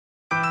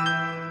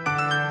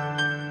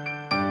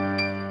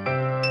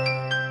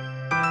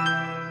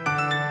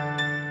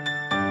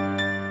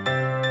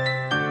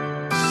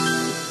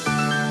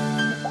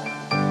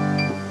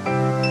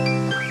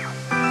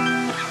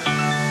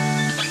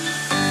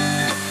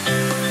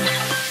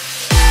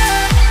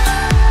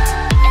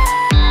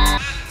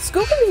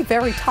School can be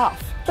very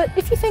tough, but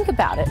if you think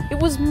about it, it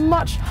was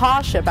much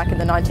harsher back in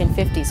the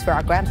 1950s for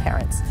our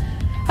grandparents.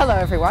 Hello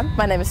everyone,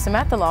 my name is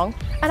Samantha Long,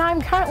 and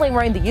I'm currently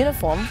wearing the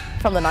uniform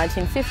from the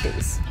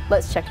 1950s.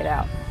 Let's check it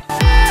out.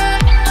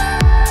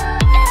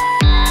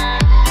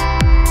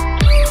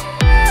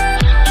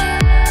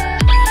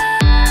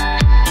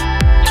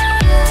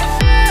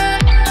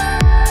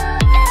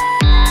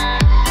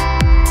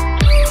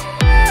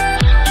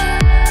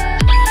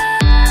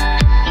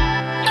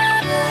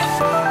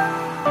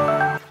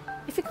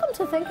 If you come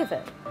to think of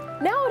it,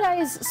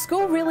 nowadays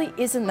school really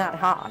isn't that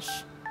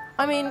harsh.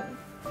 I mean,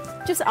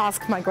 just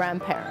ask my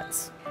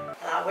grandparents.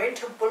 I went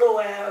to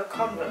Bulawayo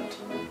Convent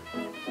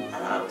and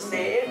I was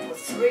there for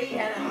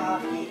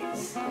 3.5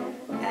 years,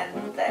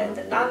 and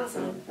the nuns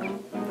were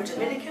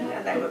Dominican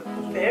and they were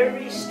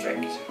very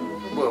strict.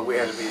 Well, we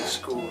had to be at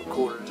school at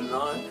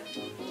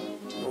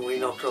 9:15 and we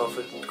knocked off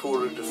at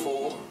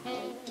 4:45.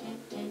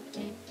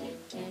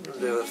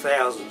 There were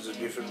thousands of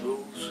different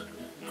rules.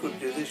 You couldn't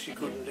do this, you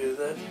couldn't do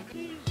that.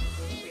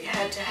 We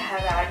had to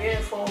have our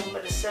uniform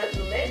at a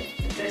certain length.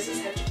 The dresses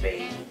had to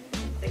be, I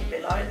think,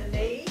 below the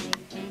knee.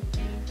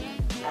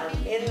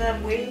 In the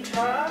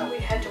winter we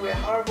had to wear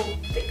horrible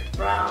thick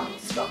brown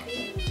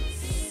stockings,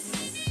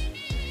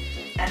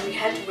 and we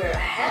had to wear a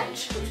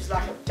hat, which was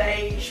like a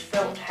beige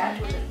felt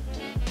hat with a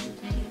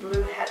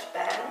blue hat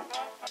band,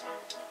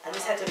 and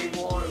this had to be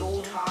worn at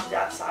all times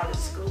outside of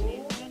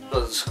school.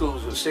 Well, the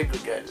schools were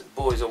segregated, the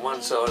boys on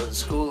one side of the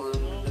school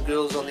and the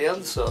girls on the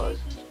other side.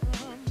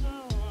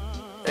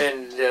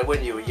 And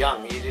when you were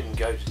young you didn't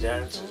go to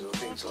dances or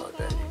things like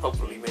that. You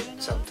probably met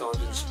sometimes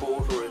in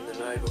sport or in the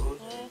neighbourhood,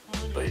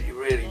 but you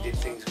rarely did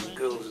things with the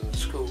girls in the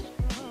school.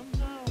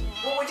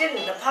 Well, we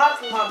didn't. Apart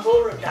from my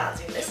ballroom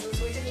dancing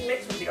lessons, we didn't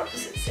mix with the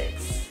opposite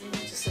sex.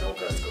 Just an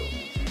all-girls school.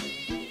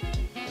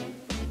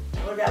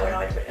 And what about when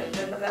I went,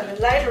 and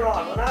later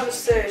on, when I was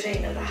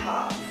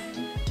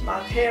 13.5, my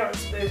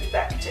parents moved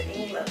back to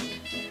England,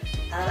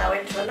 and I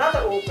went to another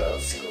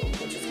all-girls school,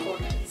 which is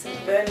called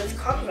St Bernard's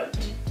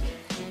Convent.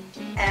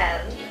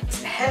 And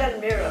Helen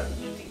Mirren,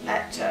 the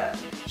actor,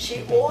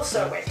 she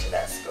also went to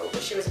that school,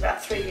 but she was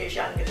about 3 years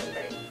younger than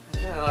me.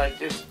 No, I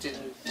just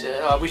didn't.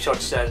 I wish I'd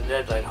stayed at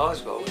Adelaide High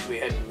School. I wish we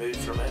hadn't moved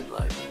from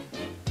Adelaide.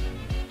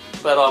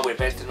 But I went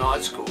back to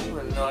night school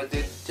and I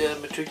did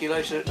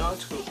matriculation at night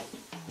school,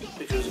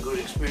 which was a good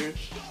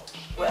experience.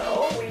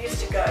 Well, we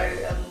used to go,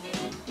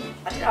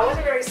 I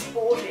wasn't very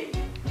sporty,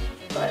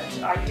 but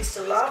I used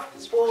to love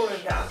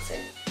ballroom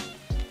dancing.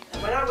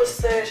 And when I was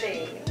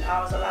 13,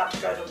 I was allowed to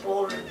go to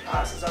ballroom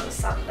classes on a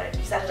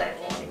Saturday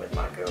morning with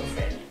my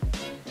girlfriend.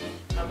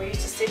 And we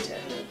used to sit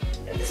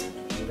in this,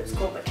 it's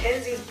called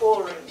Mackenzie's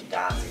Ballroom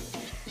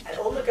Dancing, and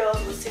all the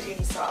girls would sit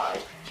inside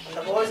and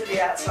the boys would be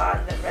outside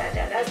and then ran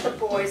down. As the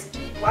boys,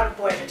 one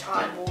boy at a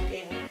time, walked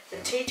in, the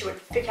teacher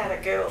would pick out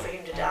a girl for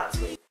him to dance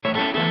with.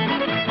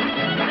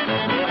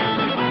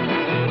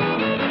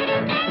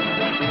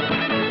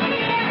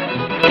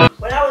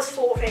 When I was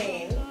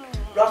 14,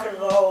 rock and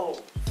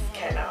roll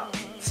came out,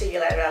 See You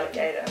Later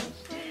Alligator,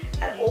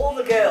 and all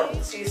the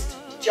girls used to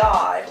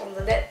jive on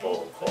the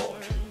netball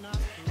court.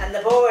 And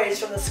the boys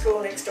from the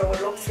school next door would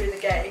look through the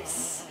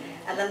gates,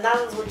 and the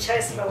nuns would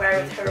chase them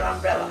away with her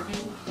umbrella.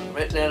 I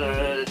met down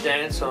at a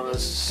dance on a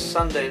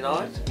Sunday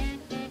night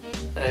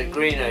at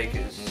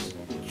Greenacres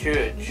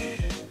Church.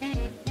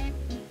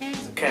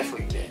 It's a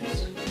Catholic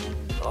dance.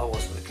 I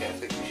wasn't a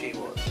Catholic, but she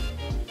was.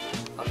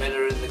 I met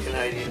her in the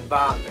Canadian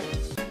barn dance.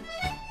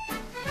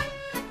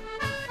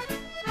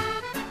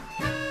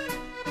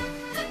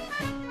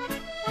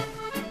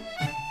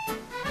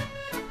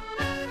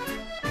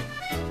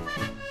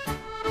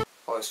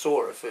 I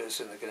saw her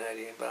first in the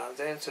Canadian barn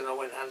dance and I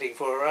went hunting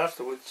for her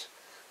afterwards.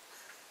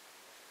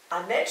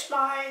 I met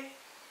my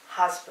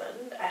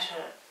husband at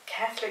a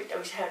Catholic,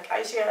 I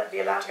used to be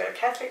allowed to go to a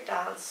Catholic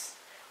dance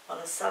on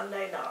a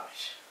Sunday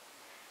night.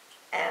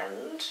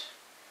 And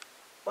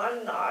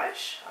one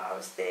night I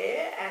was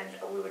there and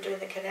we were doing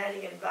the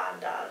Canadian barn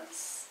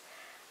dance,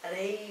 and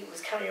he was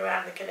coming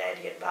around the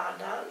Canadian barn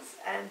dance,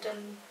 and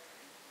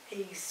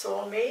he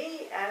saw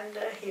me and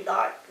he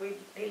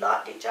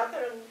liked each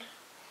other, and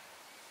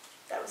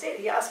that was it.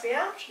 He asked me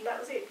out and that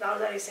was it. I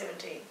was only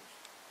 17.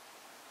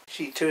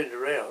 She turned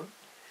around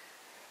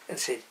and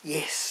said,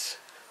 yes.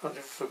 I've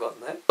never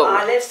forgotten that.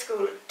 I left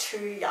school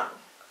too young.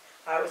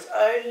 I was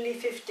only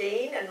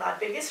 15 and my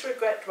biggest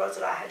regret was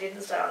that I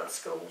didn't stay on at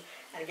school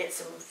and get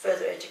some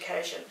further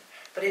education.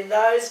 But in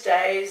those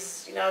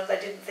days, you know, they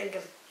didn't think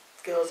of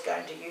girls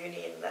going to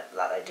uni and that,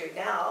 like they do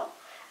now.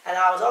 And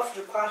I was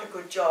offered quite a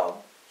good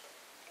job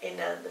in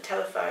the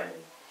telephone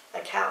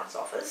accounts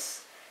office.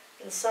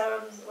 And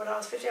so when I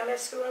was 15, I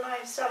left school and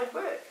I started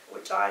work,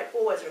 which I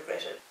always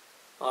regretted.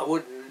 I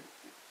wouldn't.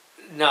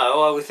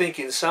 No, I would think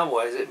in some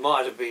ways it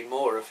might have been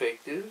more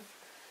effective,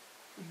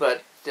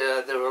 but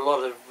there were a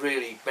lot of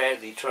really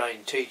badly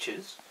trained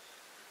teachers.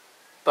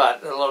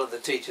 But a lot of the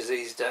teachers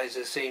these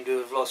days seem to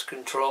have lost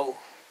control.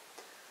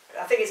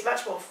 I think it's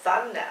much more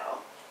fun now.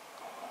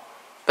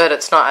 But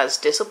it's not as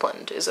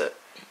disciplined, is it?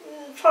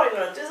 Probably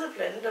not as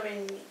disciplined. I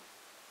mean,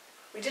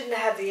 we didn't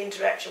have the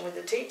interaction with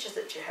the teachers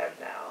that you have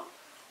now,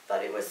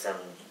 but it was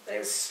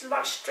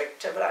much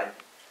stricter. But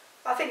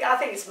I think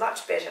it's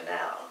much better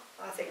now.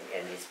 I think,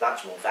 and it's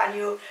much more fun.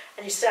 You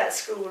stay at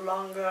school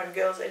longer, and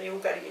girls, and you all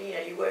go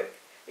to, you work,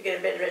 you get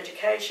a better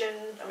education.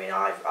 I mean,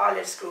 I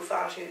left school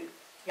far too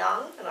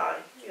young, and I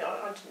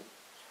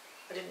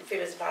didn't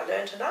feel as if I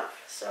learnt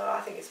enough. So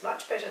I think it's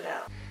much better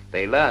now.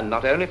 They learn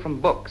not only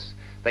from books,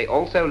 they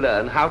also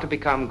learn how to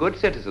become good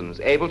citizens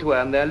able to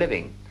earn their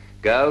living.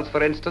 Girls,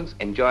 for instance,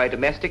 enjoy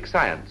domestic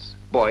science,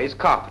 boys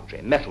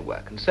carpentry,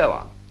 metalwork, and so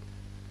on.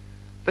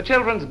 The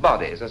children's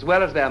bodies, as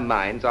well as their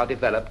minds, are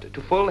developed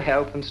to full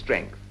health and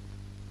strength.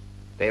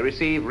 They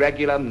receive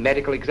regular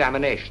medical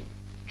examination.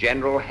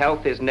 General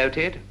health is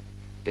noted.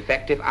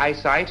 Defective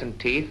eyesight and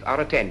teeth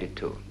are attended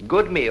to.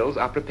 Good meals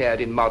are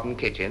prepared in modern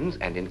kitchens,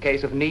 and in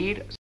case of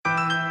need,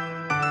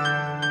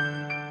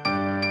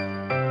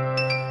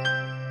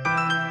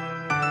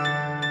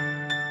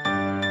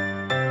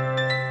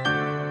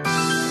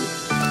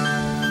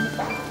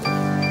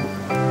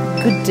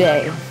 Good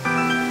day.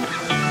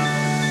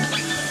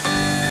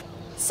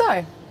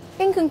 So,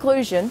 in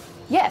conclusion,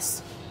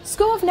 yes,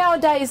 school of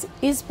nowadays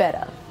is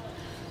better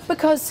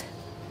because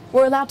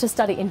we're allowed to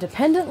study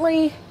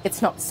independently,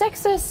 it's not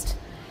sexist,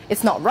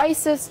 it's not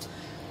racist,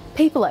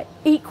 people are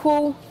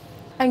equal,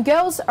 and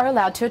girls are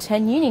allowed to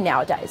attend uni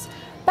nowadays.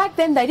 Back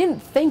then they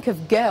didn't think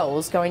of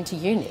girls going to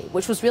uni,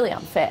 which was really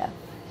unfair.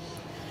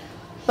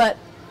 But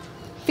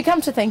if you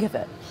come to think of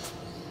it,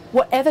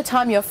 whatever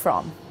time you're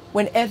from,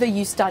 whenever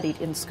you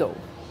studied in school,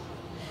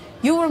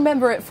 you'll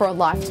remember it for a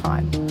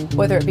lifetime,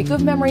 whether it be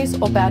good memories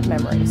or bad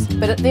memories.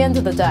 But at the end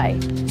of the day,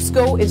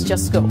 school is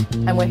just school,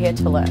 and we're here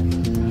to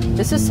learn.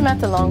 This is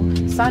Samantha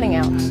Long, signing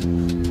out.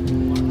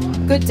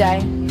 Good day,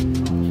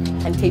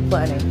 and keep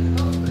learning.